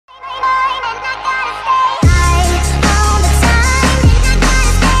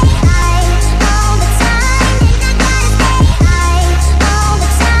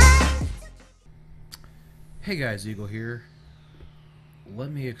guys, Eagle here.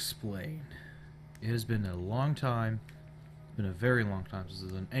 Let me explain. It has been a long time, it's been a very long time since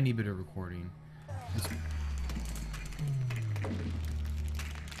I've done any bit of recording. It's,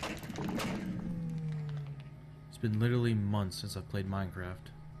 it's been literally months since I've played Minecraft.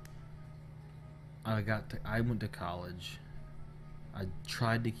 I went to college. I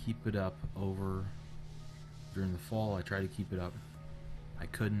tried to keep it up over during the fall. I tried to keep it up. I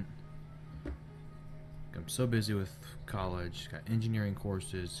couldn't. I'm so busy with college, got engineering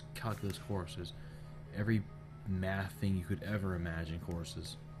courses, calculus courses, every math thing you could ever imagine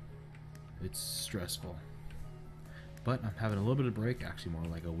courses. It's stressful. But I'm having a little bit of break, actually more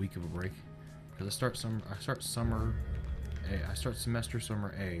like a week of a break, because I start semester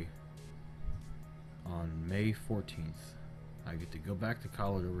summer A on May 14th. I get to go back to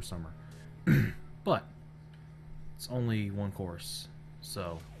college over summer. But it's only one course,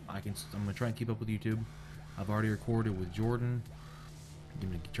 so I'm gonna try and keep up with YouTube. I've already recorded with Jordan. I'm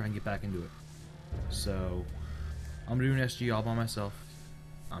gonna try and get back into it. So I'm doing SG all by myself.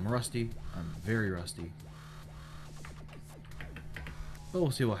 I'm rusty. I'm very rusty. But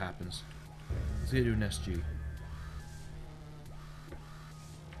we'll see what happens. Let's get doing SG.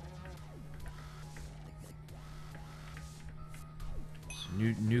 So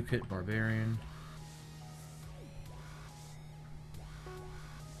new kit barbarian.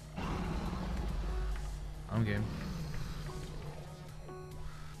 I'm game.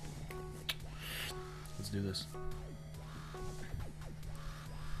 Let's do this.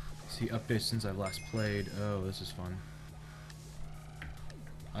 See updates since I've last played. Oh, this is fun.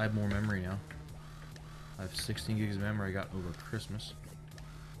 I have more memory now. I have 16 gigs of memory I got over Christmas.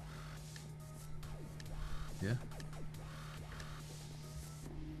 Yeah.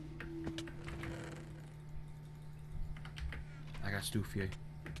 I got Stufie.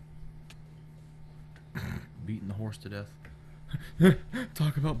 Beating the horse to death.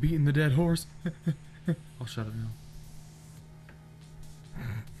 Talk about beating the dead horse. I'll shut it now.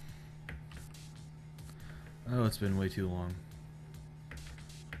 Oh, it's been way too long.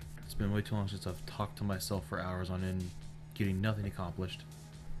 It's been way too long since I've talked to myself for hours on end, getting nothing accomplished.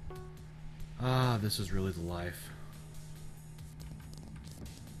 Ah, this is really the life.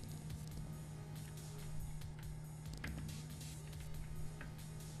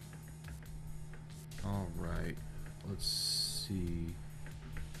 Alright, let's see.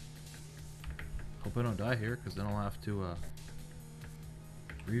 Hope I don't die here, because then I'll have to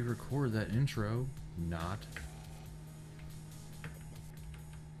re-record that intro. Not.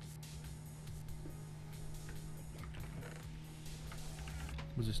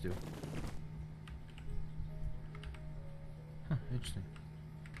 What does this do? Huh, interesting.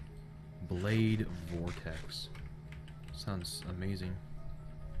 Blade Vortex. Sounds amazing.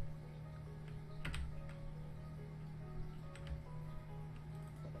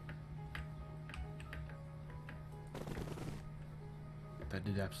 That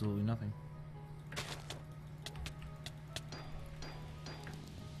did absolutely nothing.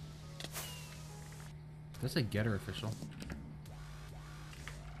 That's a getter official.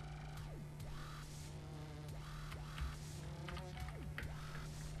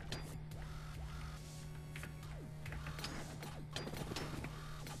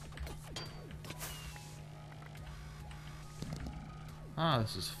 Ah,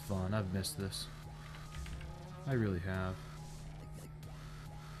 this is fun. I've missed this. I really have.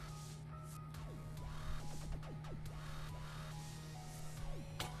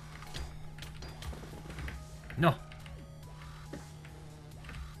 No.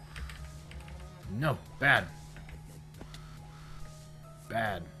 No. Bad.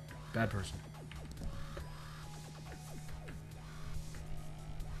 Bad. Bad person.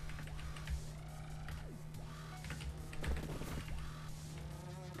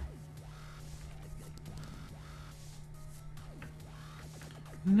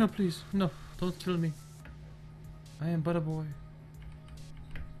 No, please. No. Don't kill me. I am but a boy.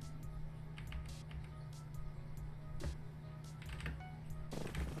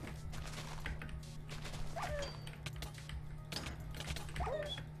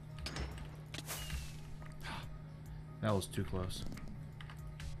 That was too close.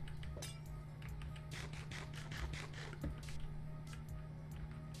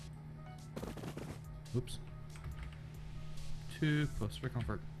 Oops. Too close for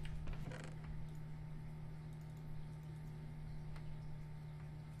comfort.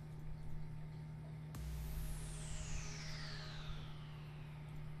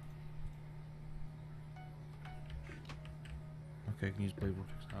 Okay, I can use Blade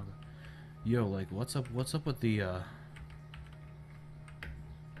Vortex now. Yo, like, what's up with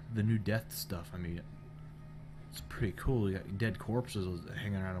the new death stuff? I mean, It's pretty cool. You got dead corpses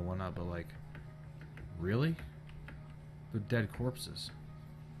hanging around and whatnot, but like, really? They're dead corpses.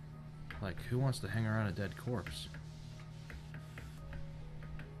 Like, who wants to hang around a dead corpse?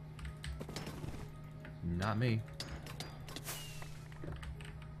 Not me.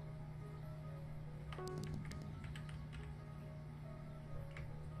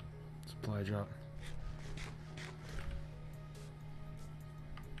 Supply drop.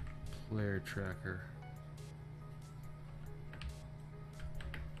 Player tracker.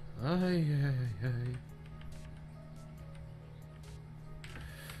 Ay, ay, ay.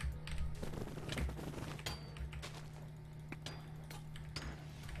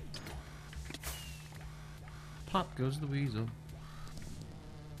 Pop goes the weasel.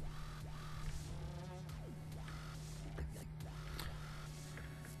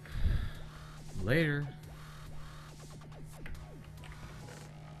 Later.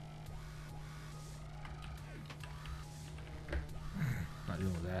 Not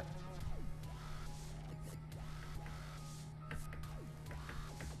dealing with that.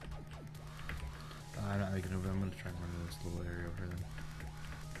 I'm not making it over. I'm gonna try and run to this little area over here then.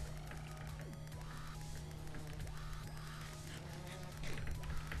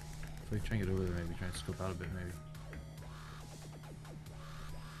 If we try and get over there, maybe try and scope out a bit, maybe.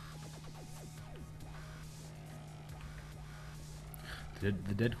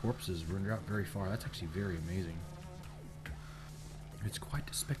 The dead corpses run out very far. That's actually very amazing. It's quite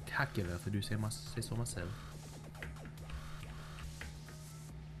spectacular, if I do say so myself.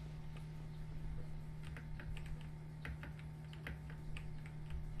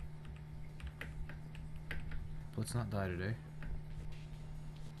 Let's not die today.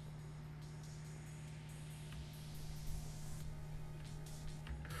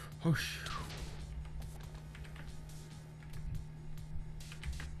 Oh shoot.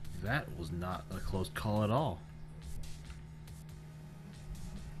 That was not a close call at all.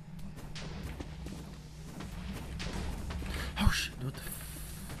 Oh shit, what the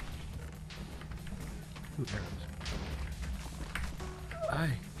Ooh, arrows.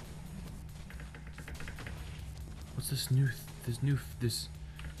 Aye. What's this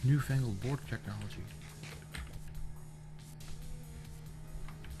newfangled board technology?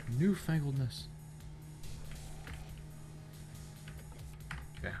 Newfangledness.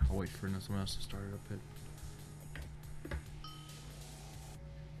 Okay, I'll wait for someone else to start it up.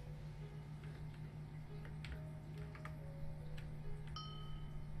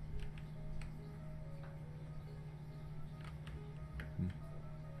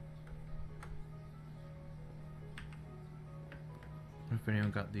 If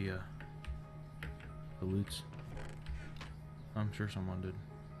anyone got the loots, I'm sure someone did.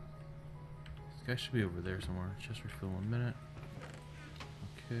 This guy should be over there somewhere. Just refill 1 minute.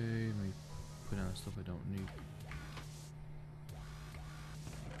 Okay, let me put in the stuff I don't need.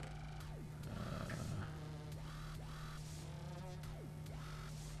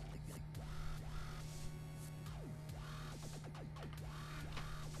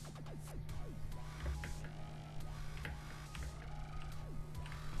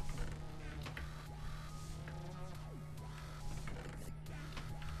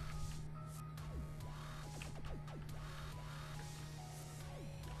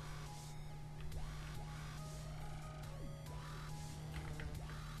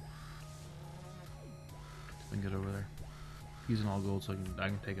 And get over there. He's in all gold, so I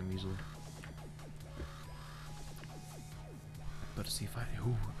can take him easily. But see if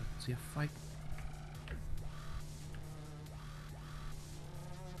see a fight.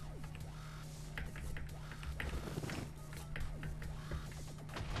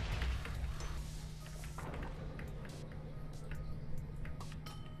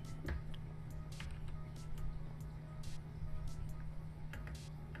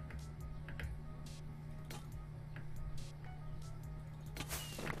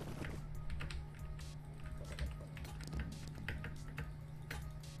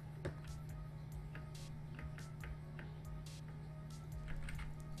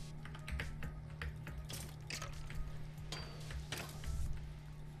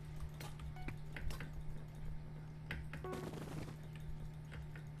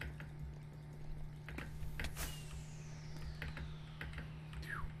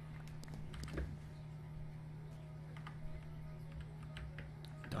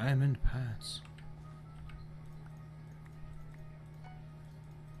 Diamond Pass.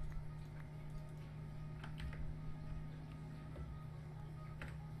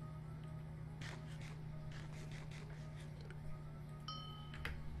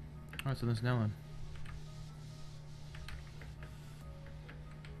 Alright, so that's now on.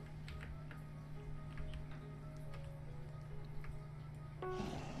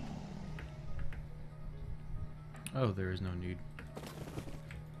 Oh, there is no need.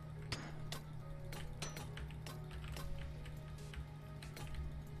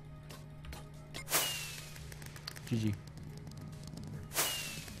 GG.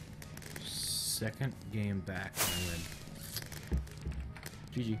 Second game back and I win.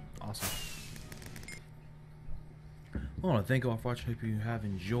 GG. Awesome. I want to thank you all for watching. Hope you have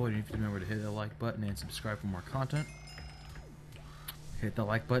enjoyed. And if you remember to hit that like button and subscribe for more content. Hit the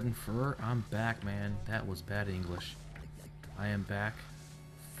like button for I'm back, man. That was bad English. I am back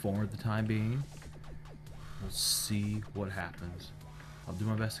for the time being. We'll see what happens. I'll do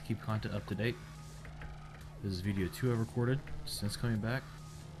my best to keep content up to date. This is video 2 I've recorded since coming back.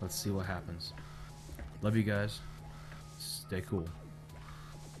 Let's see what happens. Love you guys. Stay cool.